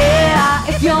hell yeah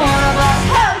if you're one of us.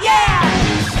 Hell yeah!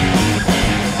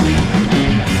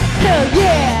 Hell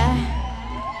yeah!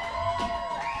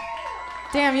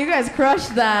 Damn, you guys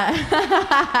crushed that.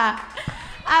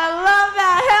 I love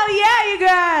that. Hell yeah, you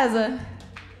guys.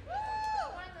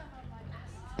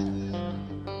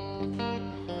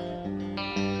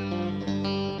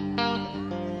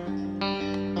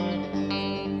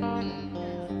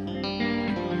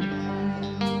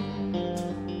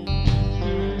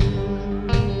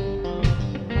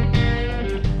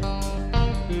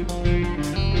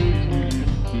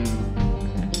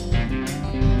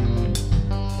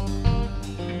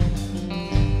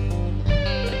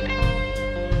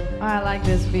 I like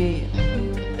this beat.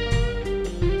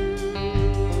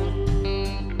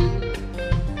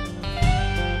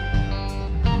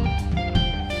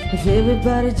 If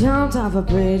everybody jumped off a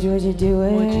bridge, would you do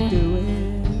it? Would you do it?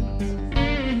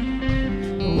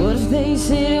 What if they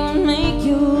said it would make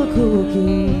you a cool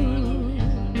kid?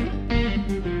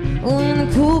 When the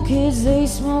cool kids, they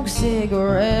smoke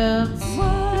cigarettes.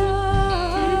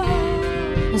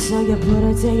 So you put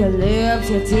it to your lips,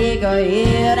 you take a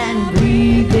hit and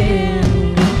breathe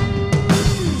in.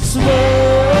 Smoke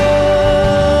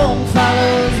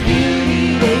follows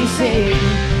beauty, they say.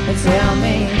 Tell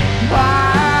me,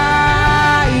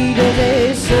 why does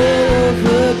it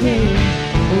suffocate?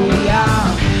 We are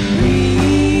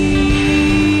breathing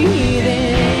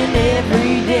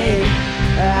every day.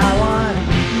 I want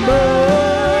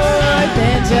more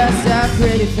than just a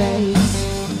pretty face.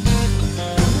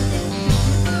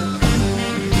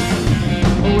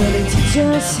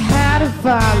 Just how to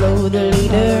follow the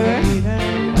leader,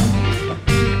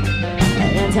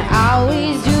 and to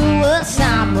always do what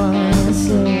someone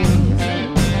says.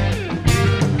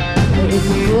 If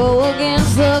you go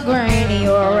against the grain,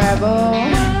 you're a rebel.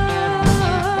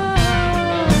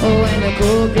 When the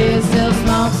cool kids still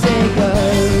smoke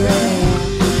cigarettes.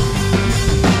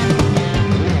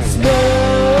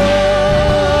 Smoke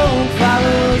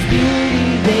follows beauty,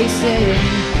 they say.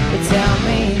 But tell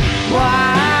me why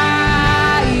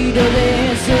does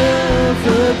it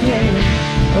suffocate?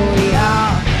 We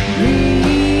are breathing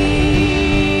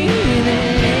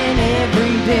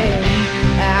every day.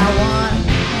 I want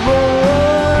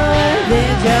more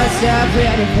than just a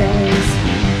pretty face.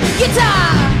 Guitar!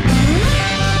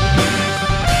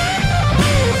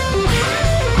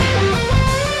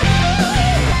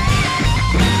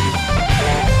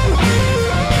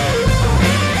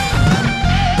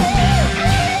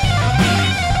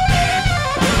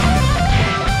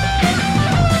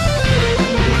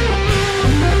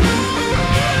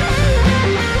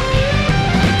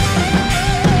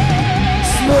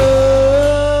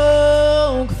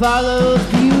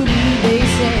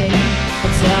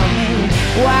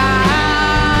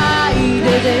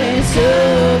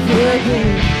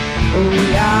 breaking.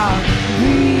 We are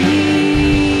breathing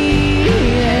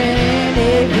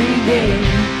every day.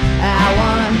 I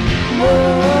want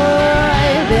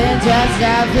more than just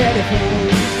a pretty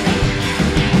face.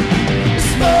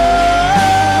 Smoke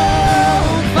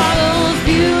follows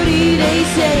beauty, they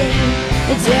say.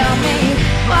 Tell me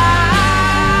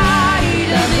why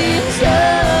does it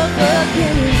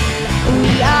suffocate?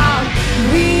 We are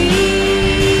breathing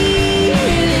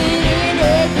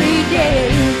every day.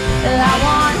 I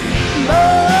want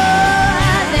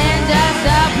more than just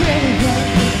a pretty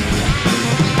face.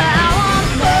 I want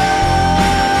more.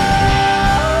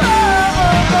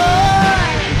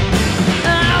 I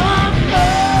want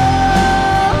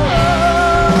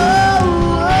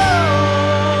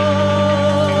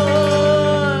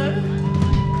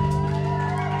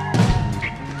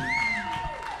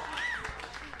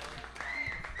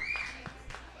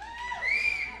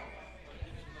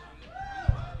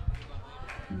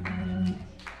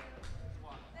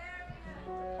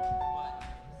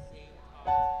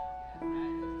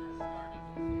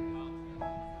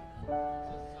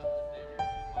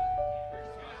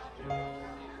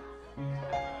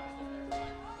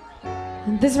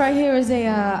This right here is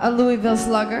a Louisville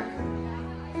slugger,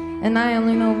 and I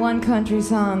only know one country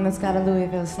song that's got a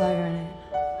Louisville slugger in it.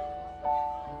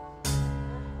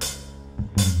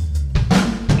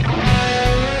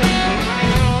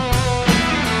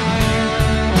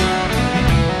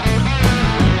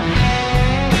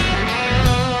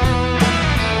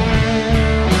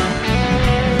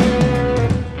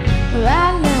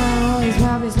 Right now he's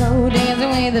probably slow dancing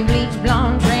with a bleach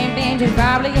blonde tramp dancing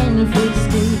probably in the free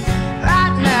state.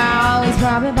 Right now he's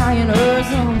probably buying her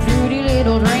some fruity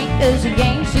little drink cause she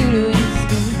can't shoot a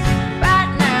whiskey.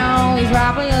 Right now he's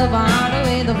probably up on her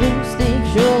with a blue stick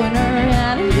showing her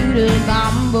how to shoot a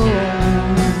combo.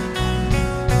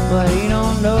 But he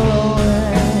don't know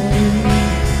it.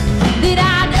 Did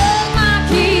I dug my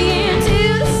key into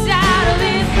the side of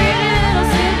his pretty little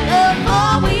sit-up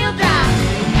four-wheel drive?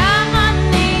 Got my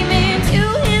name into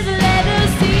his leather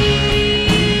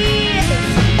seat.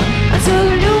 I took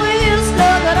a Louisville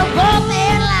slugger to both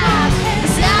their lives.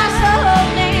 Sliced the whole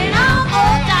thing on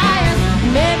both tires.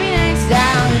 Maybe next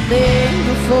time to think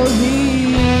before he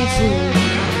too.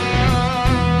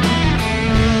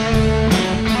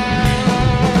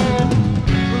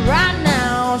 Right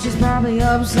now she's probably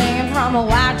up singing from a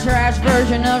white trash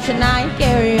version of Shania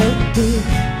karaoke.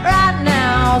 Right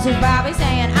now she's probably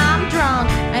saying I'm drunk,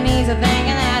 and he's a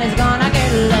thinking that he's gonna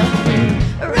get lucky.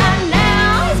 Right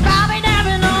now he's probably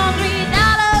dabbing on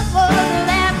 $3 for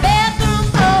that bedroom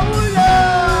polo.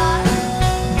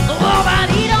 Oh, but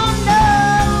he don't know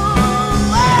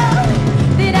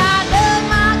that I dug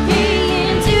my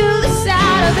key into the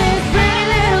side of his pretty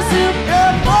little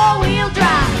souped-up four-wheel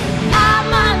drive. Got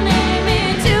my name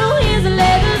into his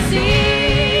leather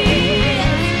seat.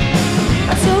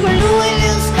 I took a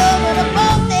Louisville slugger to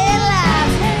both their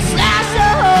lives. Slashed the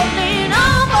whole thing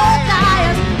on both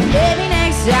tires. Maybe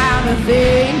next time to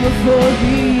think before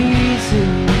he too.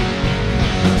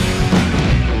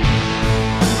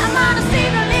 I'm gonna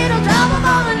save a little trouble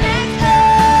for the next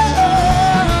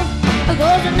time.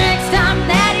 Cause the next time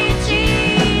that he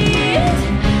cheats,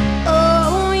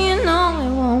 oh, you know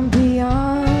it won't be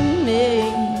on me.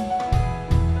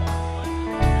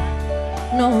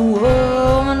 No,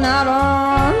 not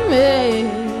on me.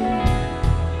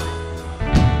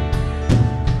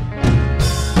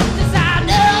 'Cause I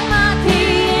dug my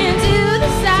key into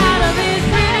the side of his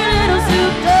pretty little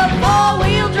souped-up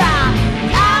four-wheel drive.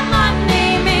 Got my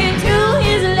name into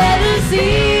his leather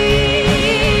seat.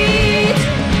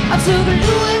 I took a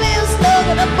Louisville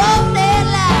slugger to both their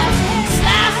lives.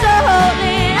 Sliced the whole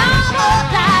thing on both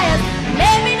tires.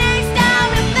 Maybe next time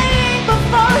to think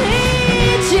before he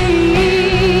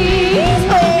cheats.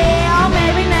 Well,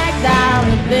 maybe next time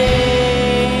to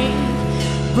think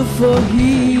before he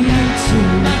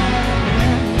cheats.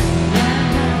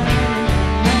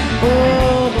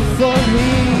 Oh, before he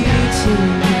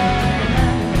cheats.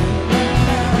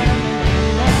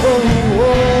 Oh,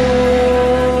 oh.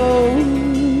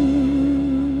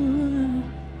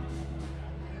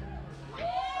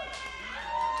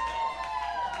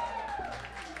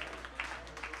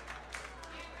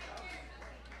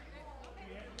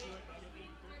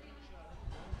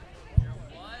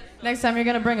 Next time you're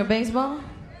gonna bring a baseball?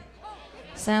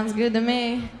 Sounds good to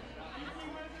me.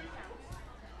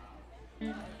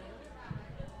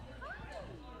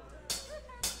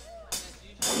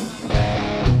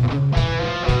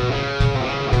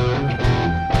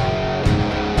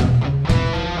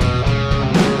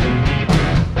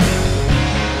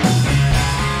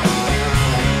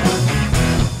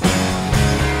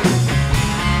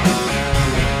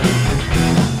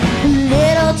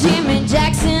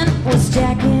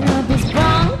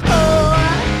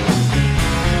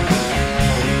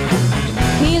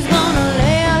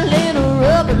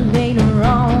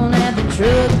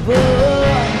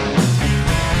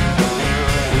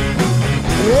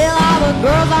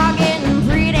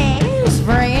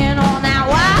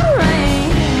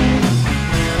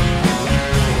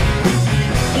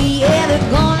 they're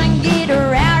gonna get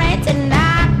rowdy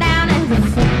tonight down at the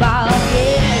football,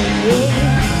 yeah,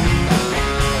 yeah.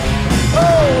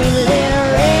 Oh, let her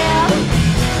rip.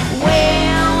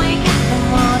 Well, we got the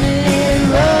money, let it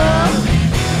roll.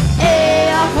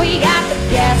 Yeah, we got the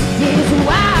gas, it gets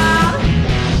wild.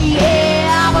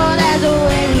 Yeah, but that's the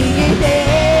way we get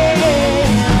there.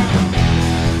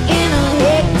 In a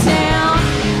hick town.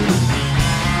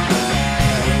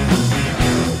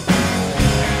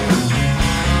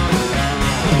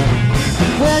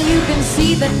 Well, you can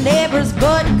see the neighbor's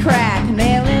butt crack,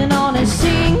 nailing on his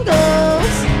shingles.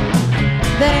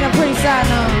 That ain't a pretty sight,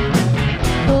 no.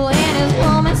 And his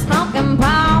woman smoking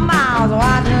Pall Malls,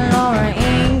 watching Laura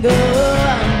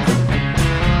Ingalls.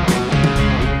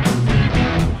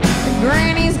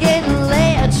 Granny's getting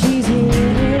laid, she's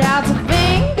headed out to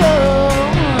bingo.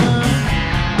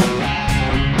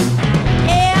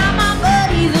 Yeah, my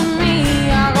buddies and me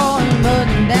are going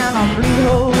button down on Blue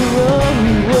Hole Road.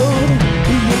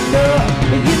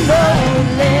 You know,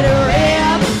 let her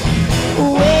rip.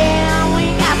 Well, we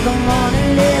got the money,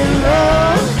 let it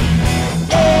roll.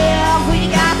 Yeah, we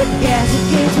got the gas, it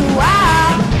gets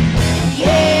wild.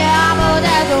 Yeah, but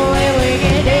that's the way we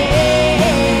get there.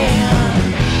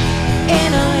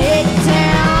 In a hick town.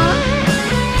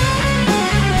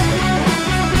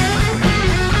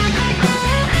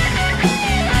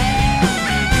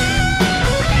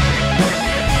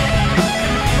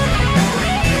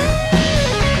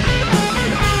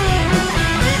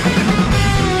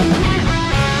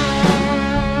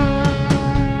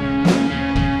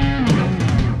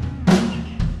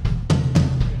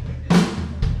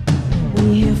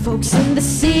 We hear folks in the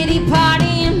city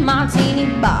partying martini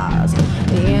bars,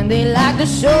 and they like to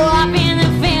show off in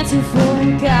their fancy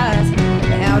foreign cars.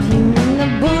 Out here in the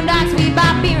boondocks, we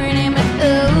buy beer and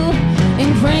MFO,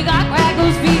 and crank our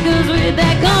crackle speakers with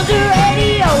that country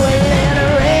radio. Well, let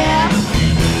her rip.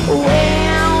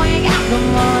 Well, we got the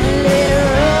money, let her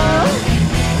roll.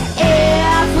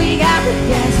 Yeah, we got the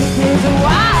gas, it feels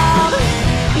wild.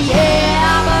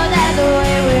 Yeah, but that's the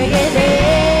way we get there.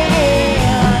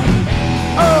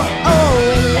 Oh, oh,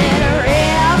 let her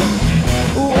rip.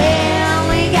 Well,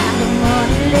 we got the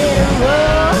money, let her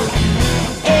roll.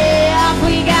 Yeah,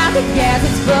 we got the gas,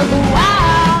 it's fucking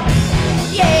wild.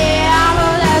 Yeah,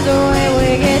 but that's the way we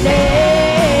get there.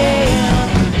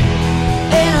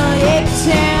 In a hick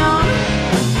town.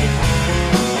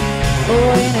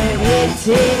 Oh, in a hick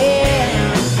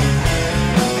town.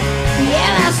 Yeah,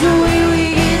 that's the way we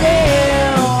get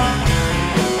there.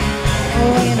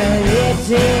 Oh, in a hick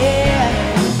town.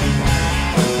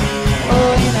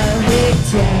 Oh, in a hick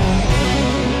town.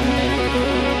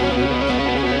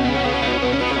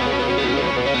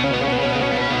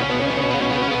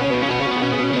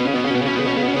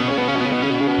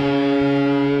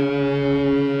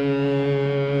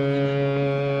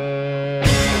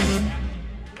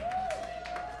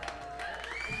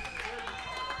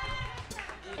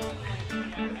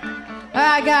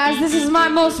 Alright guys, this is my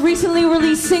most recently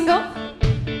released single.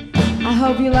 I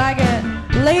hope you like it.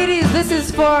 Ladies, this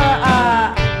is for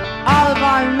all of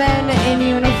our men in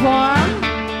uniform.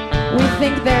 We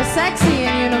think they're sexy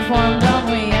in uniform, don't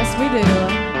we? Yes, we do.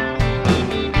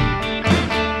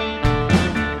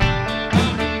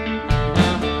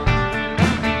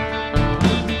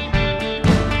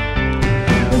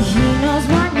 He knows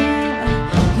my name,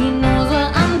 he knows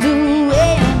what I'm doing,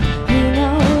 he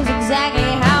knows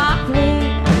exactly how I play.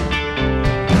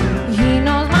 He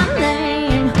knows my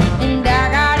name, and I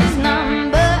got his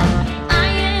number. I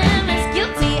am as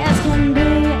guilty as can be.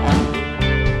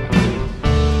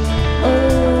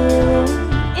 Oh,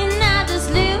 and I just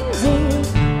lose it.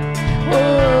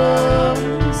 Oh,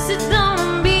 so don't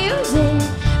abuse it.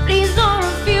 Please don't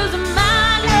refuse my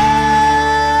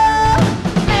love.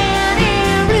 Man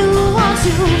in blue wants to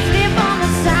flip on the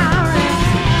siren,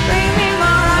 bring me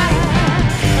my right,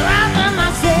 right by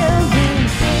myself.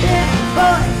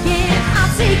 Boy, can I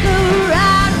take a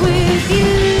ride with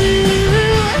you?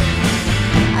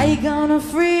 Are you gonna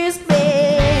freeze me?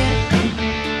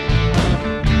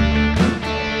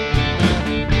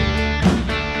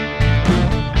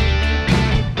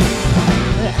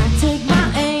 I take my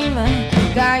aim,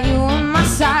 got you on my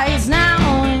sights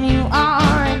now, and you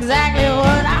are exactly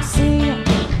what I see.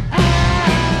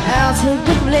 I'll take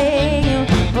the blame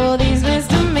for these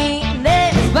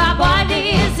misdemeanors, but boy,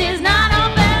 this is not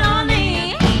a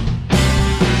felony.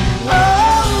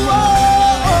 Oh, oh,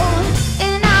 oh,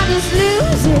 and I just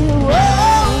lose it. Oh,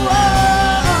 oh.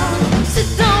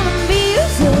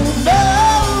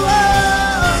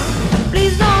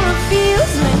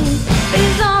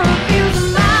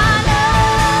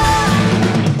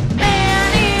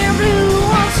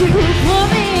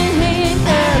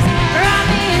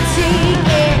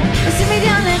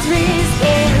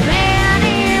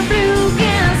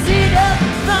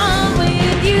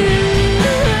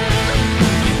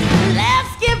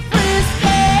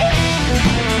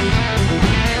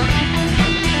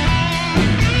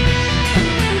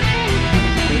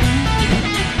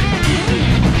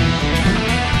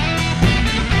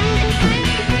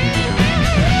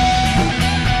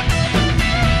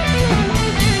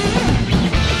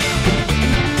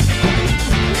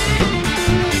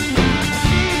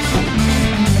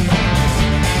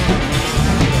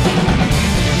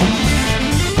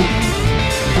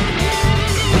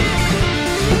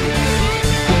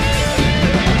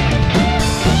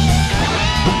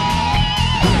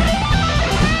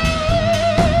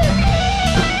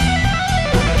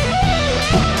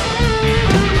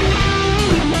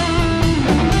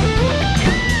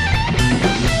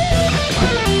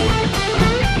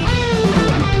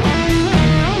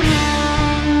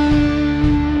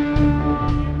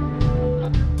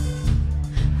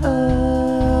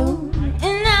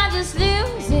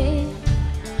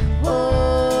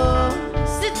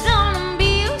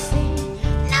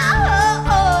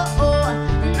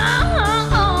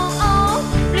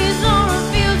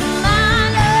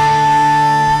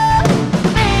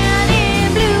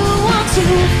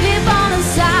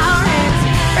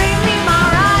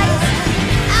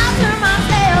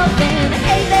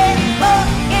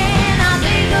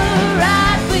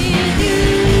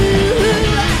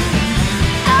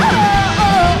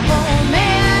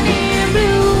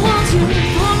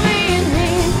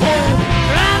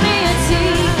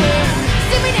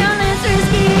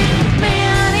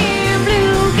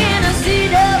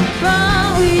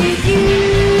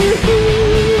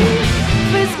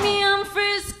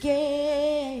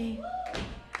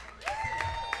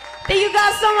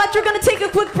 so much. We're going to take a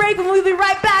quick break and we'll be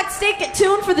right back. Stay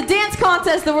tuned for the dance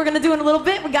contest that we're going to do in a little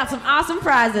bit. We got some awesome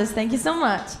prizes. Thank you so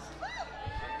much.